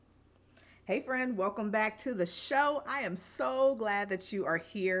Hey friend, welcome back to the show. I am so glad that you are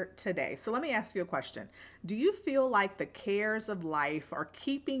here today. So let me ask you a question. Do you feel like the cares of life are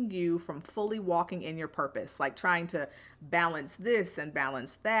keeping you from fully walking in your purpose? Like trying to balance this and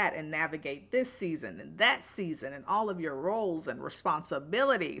balance that and navigate this season and that season and all of your roles and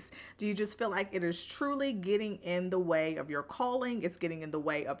responsibilities? Do you just feel like it is truly getting in the way of your calling? It's getting in the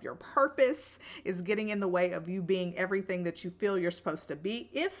way of your purpose? It's getting in the way of you being everything that you feel you're supposed to be?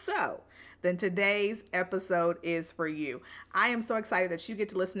 If so, then today's episode is for you. I am so excited that you get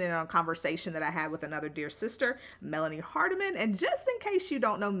to listen in on a conversation that I had with another dear sister, Melaney Hardeman. And just in case you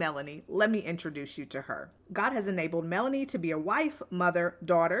don't know Melaney, let me introduce you to her. God has enabled Melaney to be a wife, mother,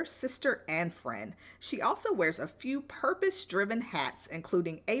 daughter, sister, and friend. She also wears a few purpose-driven hats,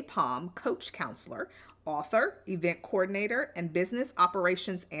 including APOM, coach counselor, author, event coordinator, and business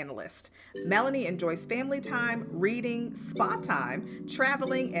operations analyst. Melaney enjoys family time, reading, spa time,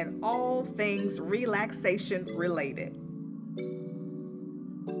 traveling, and all things relaxation related.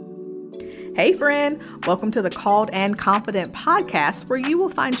 Hey friend, welcome to the Called and Confident podcast, where you will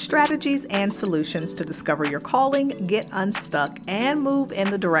find strategies and solutions to discover your calling, get unstuck, and move in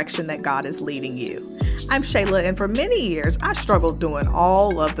the direction that God is leading you. I'm Shayla, and for many years, I struggled doing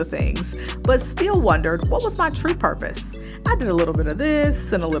all of the things, but still wondered what was my true purpose. I did a little bit of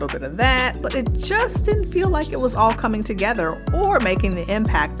this and a little bit of that, but it just didn't feel like it was all coming together or making the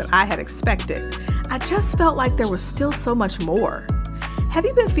impact that I had expected. I just felt like there was still so much more. Have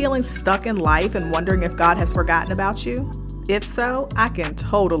you been feeling stuck in life and wondering if God has forgotten about you? If so, I can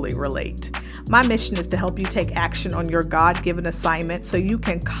totally relate. My mission is to help you take action on your God-given assignment so you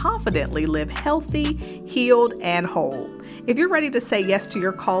can confidently live healthy, healed, and whole. If you're ready to say yes to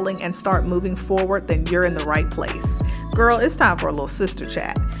your calling and start moving forward, then you're in the right place. Girl, it's time for a little sister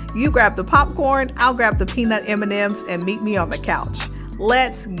chat. You grab the popcorn, I'll grab the peanut M&Ms, and meet me on the couch.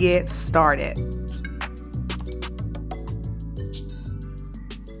 Let's get started.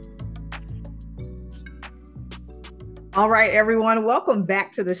 All right, everyone, welcome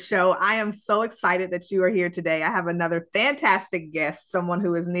back to the show. I am so excited that you are here today. I have another fantastic guest, someone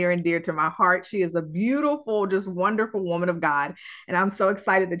who is near and dear to my heart. She is a beautiful, just wonderful woman of God. And I'm so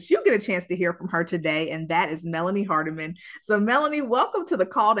excited that you get a chance to hear from her today. And that is Melaney Hardeman. So Melaney, welcome to the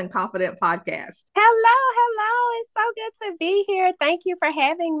Called and Confident podcast. Hello. It's so good to be here. Thank you for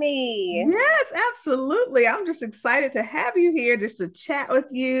having me. Yes, absolutely. I'm just excited to have you here just to chat with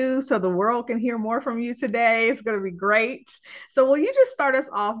you so the world can hear more from you today. It's going to be great. So will you just start us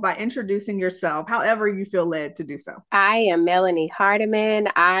off by introducing yourself, however you feel led to do so? I am Melaney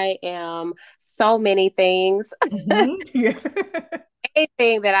Hardeman. I am so many things. Yeah.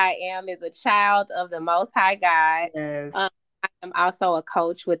 Anything that I am is a child of the Most High God. Yes. I am also a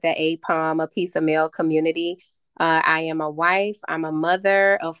coach with the APOM, a Peace of Male community. I am a wife. I'm a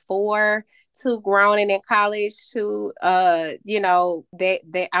mother of 4, 2 grown and in college, 2, I'm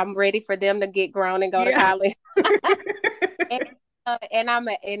ready for them to get grown and go to college. And I'm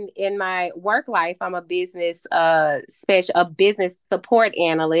in my work life, I'm a business a business support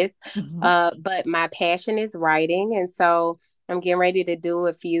analyst. But my passion is writing, and so I'm getting ready to do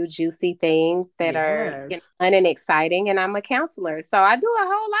a few juicy things that are fun and exciting. And I'm a counselor, so I do a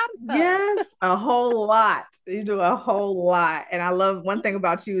whole lot of stuff. Yes, a whole lot. You do a whole lot. And I love one thing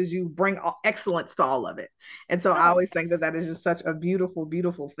about you is you bring excellence to all of it. And so I always think that is just such a beautiful,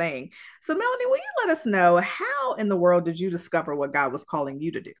 beautiful thing. So Melaney, will you let us know how in the world did you discover what God was calling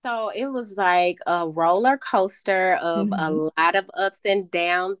you to do? So it was like a roller coaster of a lot of ups and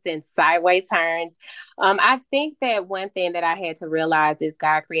downs and sideways turns. I think that one thing that I had to realize is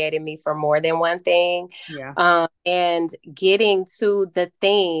God created me for more than one thing. And getting to the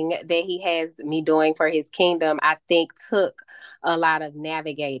thing that he has me doing for his kingdom, I think took a lot of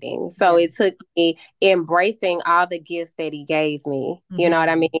navigating. So it took me embracing all the gifts that he gave me. You know what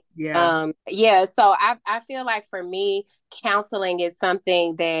I mean? So I feel like for me, counseling is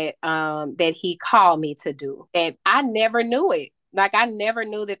something that that he called me to do, that I never knew it. Like, I never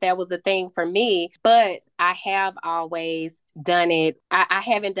knew that was a thing for me, but I have always done it. I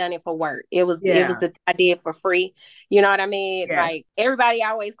haven't done it for work. It was I did for free. You know what I mean? Like, everybody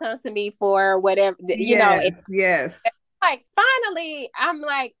always comes to me for whatever, you know. Like, finally, I'm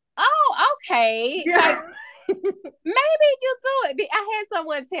like, oh, okay. Like, maybe you do it. I had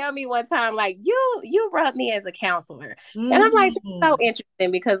someone tell me one time, like, you rub me as a counselor. And I'm like, that's so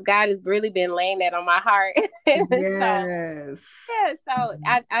interesting, because God has really been laying that on my heart. So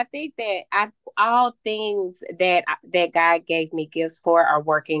I think that all things that God gave me gifts for are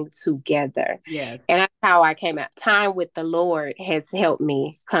working together. Yes. And that's how I came out. Time with the Lord has helped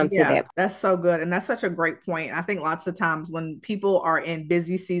me come to Yeah, that. that's so good. And that's such a great point. I think lots of times when people are in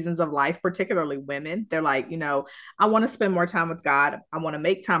busy seasons of life, particularly women, they're like, I want to spend more time with God. I want to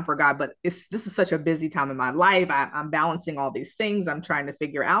make time for God, but this is such a busy time in my life. I'm balancing all these things. I'm trying to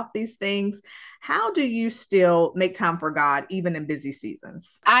figure out these things. How do you still make time for God even in busy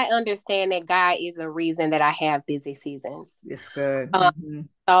seasons? I understand that God is the reason that I have busy seasons. It's good. Um,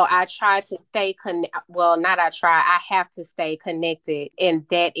 So I try to stay well, not I try, I have to stay connected in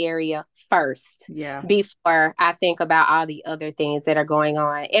that area first Yeah. before I think about all the other things that are going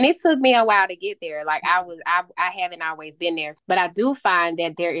on. And it took me a while to get there. Like I haven't always been there, but I do find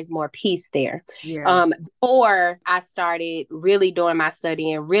that there is more peace there. Yeah. Before I started really doing my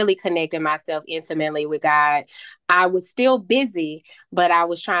study and really connecting myself intimately with God, I was still busy, but I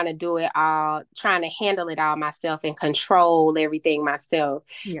was trying to do it all, trying to handle it all myself and control everything myself.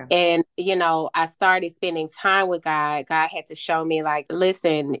 Yeah. And, I started spending time with God. God had to show me, like,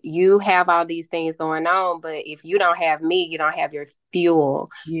 listen, you have all these things going on, but if you don't have me, you don't have your fuel.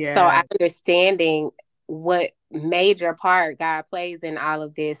 So Yeah. I understanding what major part God plays in all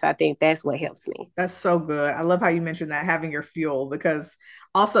of this, I think that's what helps me. That's so good. I love how you mentioned that, having your fuel, because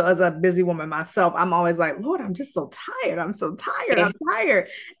also as a busy woman myself, I'm always like, Lord, I'm just so tired. I'm so tired. I'm tired.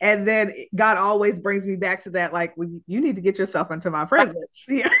 And then God always brings me back to that, like, well, you need to get yourself into my presence.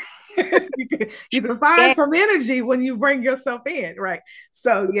 Yeah. you can find Yeah. some energy when you bring yourself in, right?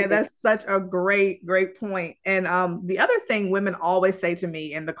 So yeah, that's such a great point. And the other thing women always say to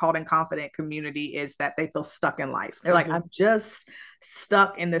me in the Called and Confident community is that they feel stuck in life. They're like, I'm just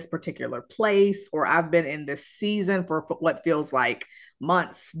stuck in this particular place, or I've been in this season for what feels like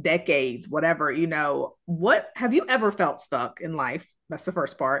months, decades, whatever. What have you ever felt stuck in life? That's the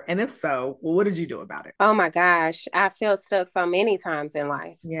first part. And if so, well, what did you do about it? Oh my gosh, I felt stuck so many times in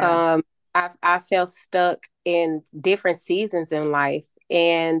life. Yeah. I felt stuck in different seasons in life.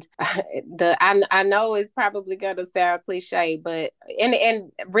 And I know it's probably gonna sound cliche, but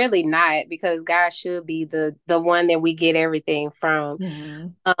and really not, because God should be the one that we get everything from.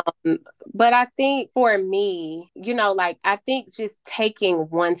 Mm-hmm. But I think for me, like, I think just taking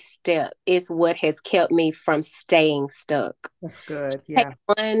one step is what has kept me from staying stuck. That's good. Take Yeah.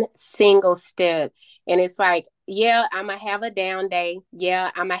 one single step. And it's like, yeah, I'm gonna have a down day.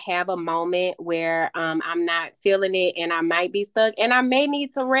 Yeah, I'm gonna have a moment where I'm not feeling it and I might be stuck and I may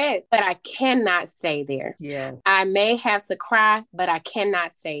need to rest, but I cannot stay there. Yeah. I may have to cry, but I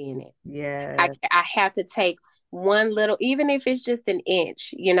cannot stay in it. Yeah. I have to take one little, even if it's just an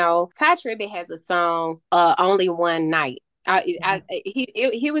inch. Ty Tribbett has a song, Only One Night.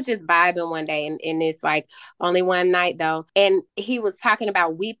 He was just vibing one day, and it's like, only one night though, and he was talking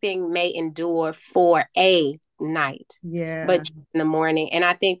about weeping may endure for a night, Yeah. but in the morning. And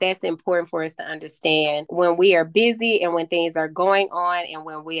I think that's important for us to understand when we are busy and when things are going on and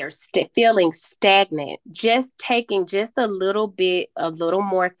when we are feeling stagnant, just taking just a little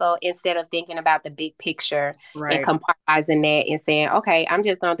more so, instead of thinking about the big picture and Right. compromising that and saying, okay, I'm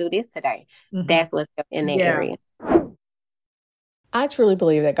just gonna do this today. Mm-hmm. That's what's in that Yeah. area. I truly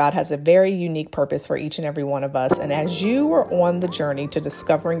believe that God has a very unique purpose for each and every one of us. And as you are on the journey to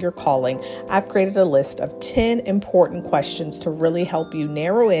discovering your calling, I've created a list of 10 important questions to really help you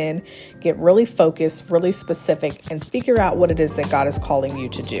narrow in, get really focused, really specific, and figure out what it is that God is calling you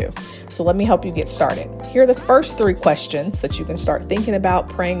to do. So let me help you get started. Here are the first 3 questions that you can start thinking about,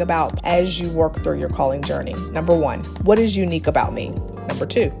 praying about as you work through your calling journey. Number 1, what is unique about me? Number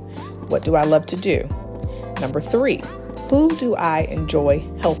 2, what do I love to do? Number 3, who do I enjoy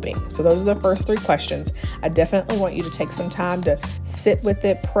helping? So those are the first 3 questions. I definitely want you to take some time to sit with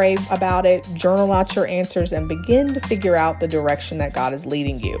it, pray about it, journal out your answers, and begin to figure out the direction that God is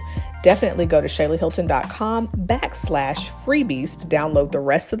leading you. Definitely go to ShaylaHilton.com/freebies to download the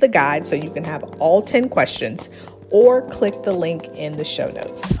rest of the guide so you can have all 10 questions, or click the link in the show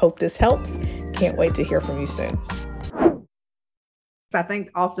notes. Hope this helps. Can't wait to hear from you soon. I think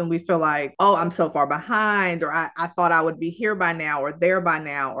often we feel like, oh, I'm so far behind, or I thought I would be here by now, or there by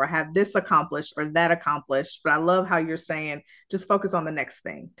now, or have this accomplished or that accomplished. But I love how you're saying, just focus on the next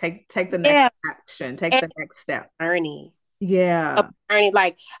thing. Take the next action, take the next step. Journey. Yeah.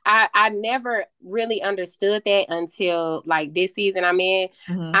 Like, I never really understood that until like this season I'm in.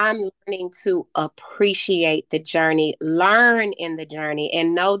 Mm-hmm. I'm learning to appreciate the journey, learn in the journey,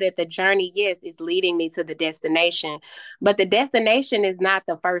 and know that the journey, yes, is leading me to the destination, but the destination is not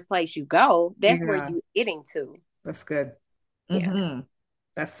the first place you go. That's where you're getting to. That's good. Yeah. Mm-hmm.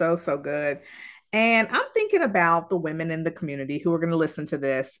 That's so good. And I'm thinking about the women in the community who are going to listen to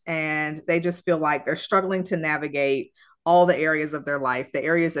this and they just feel like they're struggling to navigate all the areas of their life, the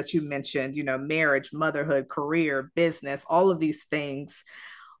areas that you mentioned, marriage, motherhood, career, business, all of these things.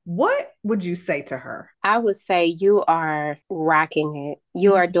 What would you say to her? I would say you are rocking it.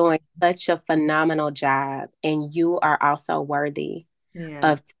 You are doing such a phenomenal job, and you are also worthy Yeah.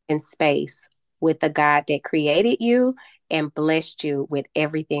 of in space with the God that created you and blessed you with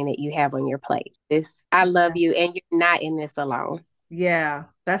everything that you have on your plate. I love you, and you're not in this alone. Yeah,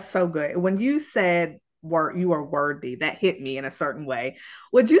 that's so good. When you said you are worthy, that hit me in a certain way.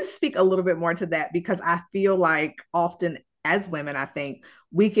 Would you speak a little bit more to that? Because I feel like often as women, I think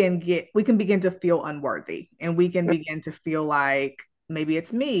we can begin to feel unworthy and we can begin to feel like maybe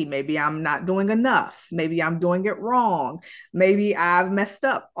it's me, maybe I'm not doing enough, maybe I'm doing it wrong, maybe I've messed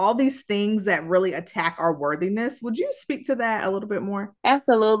up. All these things that really attack our worthiness. Would you speak to that a little bit more?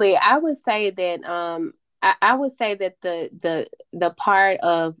 Absolutely. I would say that the part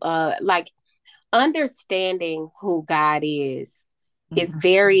of like understanding who God is Mhm.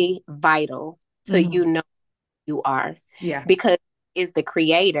 very vital to Mhm. you know who you are, Yeah. because it's the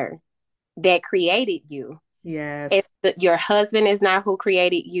creator that created you. If Yes. your husband is not who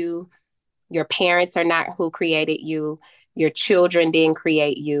created you, your parents are not who created you, your children didn't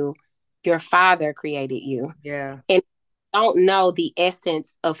create you, your father created you. Yeah. And don't know the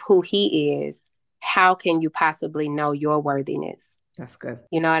essence of who he is, how can you possibly know your worthiness? That's good.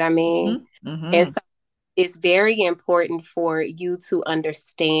 You know what I mean? Mhm. And Mhm. so it's very important for you to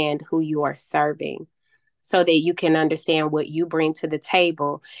understand who you are serving so that you can understand what you bring to the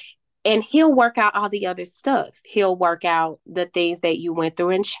table. And he'll work out all the other stuff. He'll work out the things that you went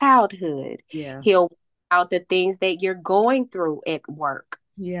through in childhood. Yeah. He'll work out the things that you're going through at work.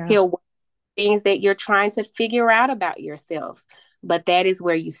 Yeah. He'll work things that you're trying to figure out about yourself. But that is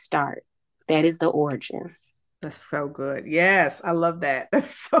where you start. That is the origin. That's so good. Yes, I love that.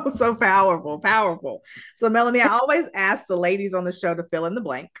 That's so, so powerful, powerful. So, Melanie, I always ask the ladies on the show to fill in the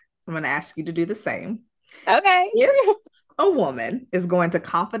blank. I'm going to ask you to do the same. Okay. If a woman is going to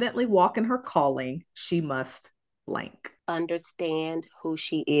confidently walk in her calling, she must blank. Understand who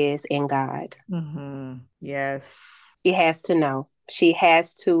she is in God. Yes. She has to know. She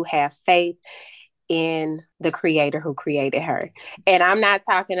has to have faith in the creator who created her. And I'm not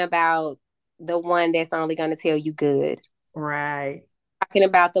talking about the one that's only going to tell you good. Right. I'm talking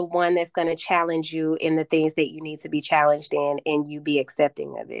about the one that's going to challenge you in the things that you need to be challenged in and you be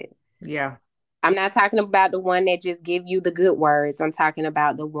accepting of it. Yeah. I'm not talking about the one that just give you the good words. I'm talking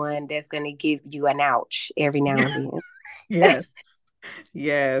about the one that's going to give you an ouch every now and then. Yes.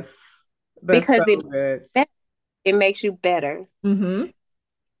 Yes. That's Because so good. it makes you better. Mm-hmm.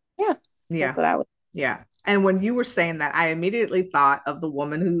 Yeah, that's Yeah. what I would. Yeah. And when you were saying that, I immediately thought of the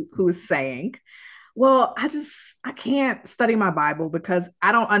woman who is saying, well, I can't study my Bible because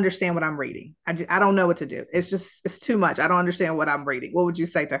I don't understand what I'm reading. I don't know what to do. It's too much. I don't understand what I'm reading. What would you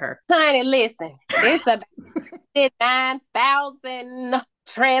say to her? Honey, listen, it's about 9,000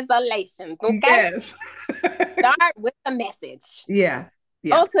 translations, okay? Yes. Start with the message. Yeah.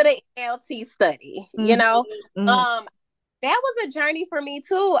 Go Yeah. to the LT study, you Mhm. know? Mhm. Um, that was a journey for me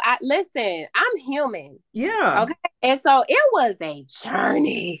too. Listen, I'm human. Yeah. Okay. And so it was a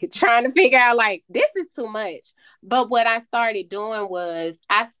journey trying to figure out like this is too much. But what I started doing was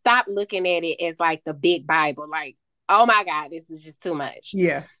I stopped looking at it as like the big Bible, like, oh my God, this is just too much.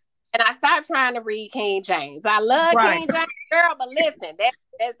 Yeah. And I stopped trying to read King James. I love Right. King James, girl, but listen,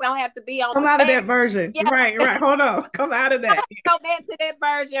 that's gonna have to be on Come the out of back. that version. Yeah, Right. Right. Hold on. Come out of that. go back to that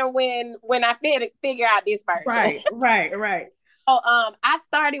version when I figure out this version. Right. Right. Right. So I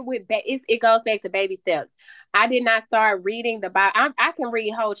started with it goes back to baby steps. I did not start reading the Bible. I can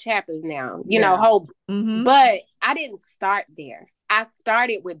read whole chapters now, Yeah. whole, Mm-hmm. but I didn't start there. I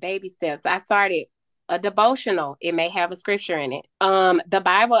started with baby steps. I started a devotional. It may have a scripture in it. The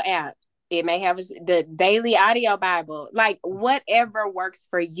Bible app. It may have the daily audio Bible, like whatever works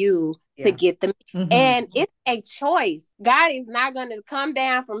for you to Yeah. get them. Mm-hmm. And it's a choice. God is not going to come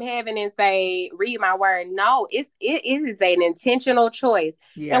down from heaven and say, read my word. No, it is an intentional choice.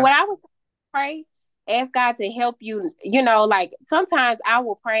 And Yeah. what I was pray, ask God to help you, like sometimes I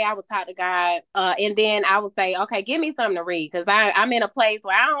will pray, I will talk to God, and then I will say, okay, give me something to read because I'm in a place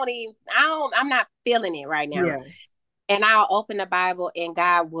where I'm not feeling it right now. Yes. And I'll open the Bible and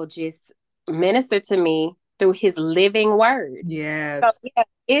God will just minister to me through his living word. So Yes. yeah,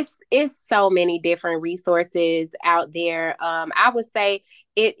 it's so many different resources out there. I would say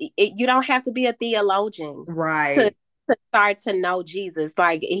you don't have to be a theologian to Right. start to know Jesus.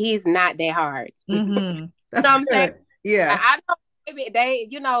 Like he's not that hard. Mm-hmm. You know That's what I'm saying? good. Yeah. I know maybe they,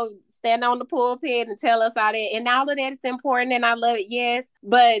 stand on the pulpit and tell us all that. And all of that is important and I love it, yes.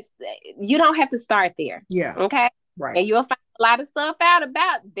 But you don't have to start there. Yeah. Okay. Right. And you'll find a lot of stuff out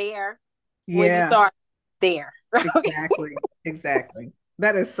about there when you start there. Exactly.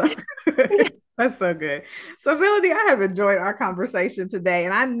 That is so good. That's so good. So, Melanie, I have enjoyed our conversation today,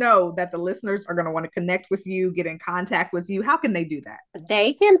 and I know that the listeners are going to want to connect with you, get in contact with you. How can they do that?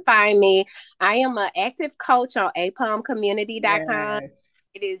 They can find me. I am an active coach on apalmcommunity.com. Yes.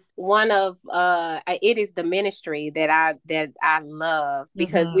 It is it is the ministry that I love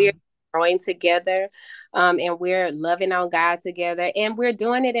because we're growing together. And we're loving on God together, and we're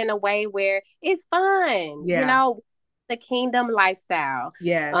doing it in a way where it's fun, the kingdom lifestyle.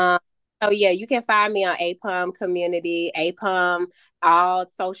 Yes. So yeah, you can find me on APOM Community, APOM, all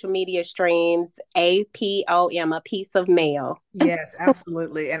social media streams, APOM, a piece of mail. Yes,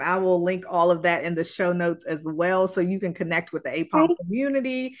 absolutely. And I will link all of that in the show notes as well. So you can connect with the APOM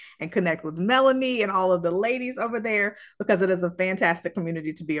community and connect with Melaney and all of the ladies over there, because it is a fantastic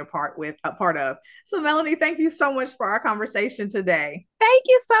community to be a part of. So Melaney, thank you so much for our conversation today. Thank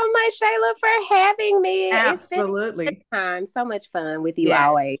you so much, Shayla, for having me. Absolutely. It's been a good time. So much fun with you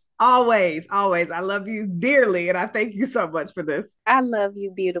always. Always. I love you dearly, and I thank you so much for this. I love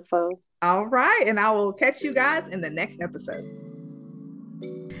you, beautiful. All right, and I will catch you guys in the next episode.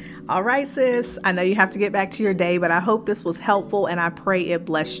 All right, sis. I know you have to get back to your day, but I hope this was helpful and I pray it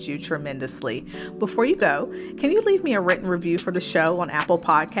blessed you tremendously. Before you go, can you leave me a written review for the show on Apple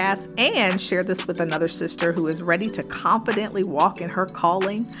Podcasts and share this with another sister who is ready to confidently walk in her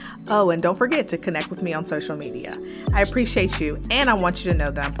calling? Oh, and don't forget to connect with me on social media. I appreciate you, and I want you to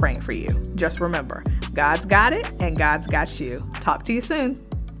know that I'm praying for you. Just remember, God's got it and God's got you. Talk to you soon.